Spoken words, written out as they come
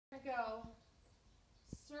go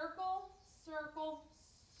circle, circle,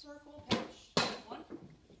 circle, pitch. 1.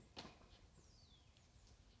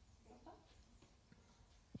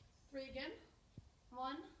 3 again.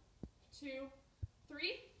 1, 2,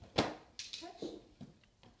 3. Pitch.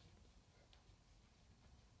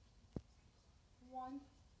 1,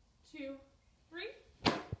 2, 3.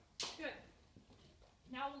 Good.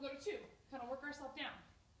 Now we'll go to 2. Kind of work ourselves down.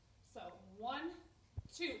 So 1,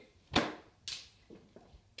 2.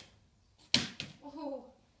 Oh.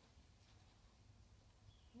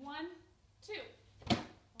 1, 2. Going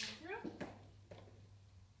through.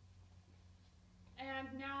 And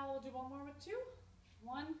now we'll do one more with 2.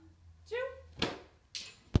 1, 2.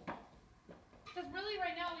 Because really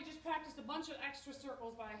right now we just practiced a bunch of extra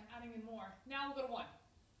circles by adding in more. Now we'll go to 1.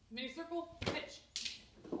 Mini circle, pitch.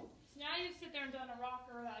 So now you sit there and done a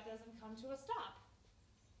rocker that doesn't come to a stop.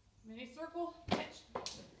 Mini circle, pitch.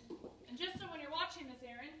 And just so when you're watching this,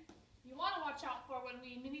 Erin, you want to watch out for when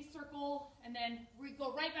we mini circle and then we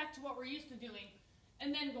go right back to what we're used to doing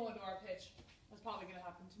and then go into our pitch. That's probably going to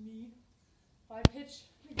happen to me. If I pitch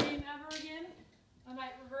the game ever again, I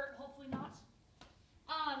might revert, hopefully not.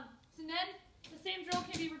 So then the same drill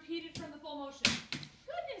can be repeated from the full motion.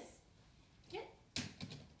 Goodness! Get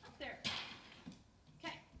up there.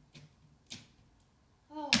 Okay.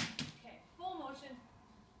 Oh, okay. Full motion.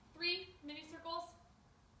 3 mini circles.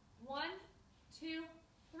 1, 2,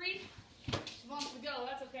 3. She wants to go,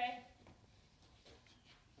 that's okay.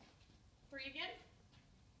 3 again.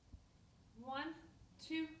 1,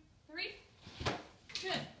 2, 3.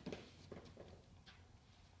 Good.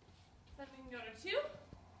 Then we can go to 2.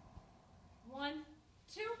 1,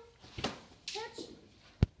 2. Pitch.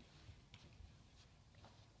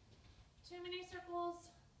 2 mini circles.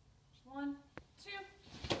 1,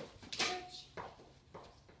 2. Pitch.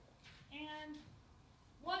 And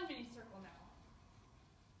 1 mini circle now.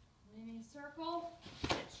 Mini circle.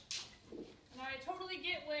 Pitch. Now I totally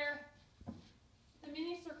get where the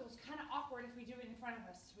mini circle is kind of awkward if we do it in front of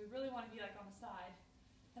us. We really want to be like on the side.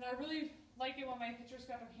 And I really like it when my pitchers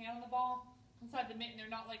got their hand on the ball inside the mitt and they're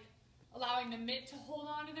not like allowing the mitt to hold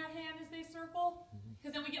on to their hand as they circle,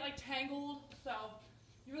 because then we get like tangled. So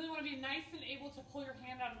you really want to be nice and able to pull your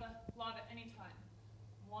hand out of the glove at any time.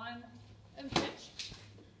 1 and pitch.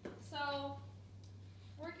 So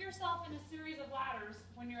work yourself in a series of ladders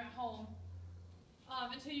when you're at home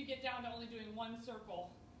until you get down to only doing 1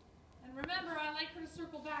 circle. And remember, I like her to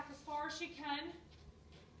circle back as far as she can.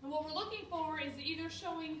 And what we're looking for is either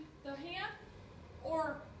showing the hand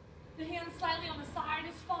or the hand slightly on the side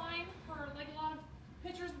is fine for like a lot of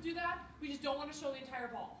pitchers do that. We just don't want to show the entire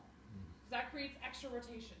ball because that creates extra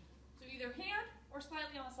rotation. So either hand or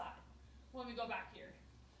slightly on the side when we go back here.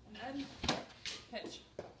 And then pitch.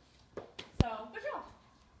 So good job.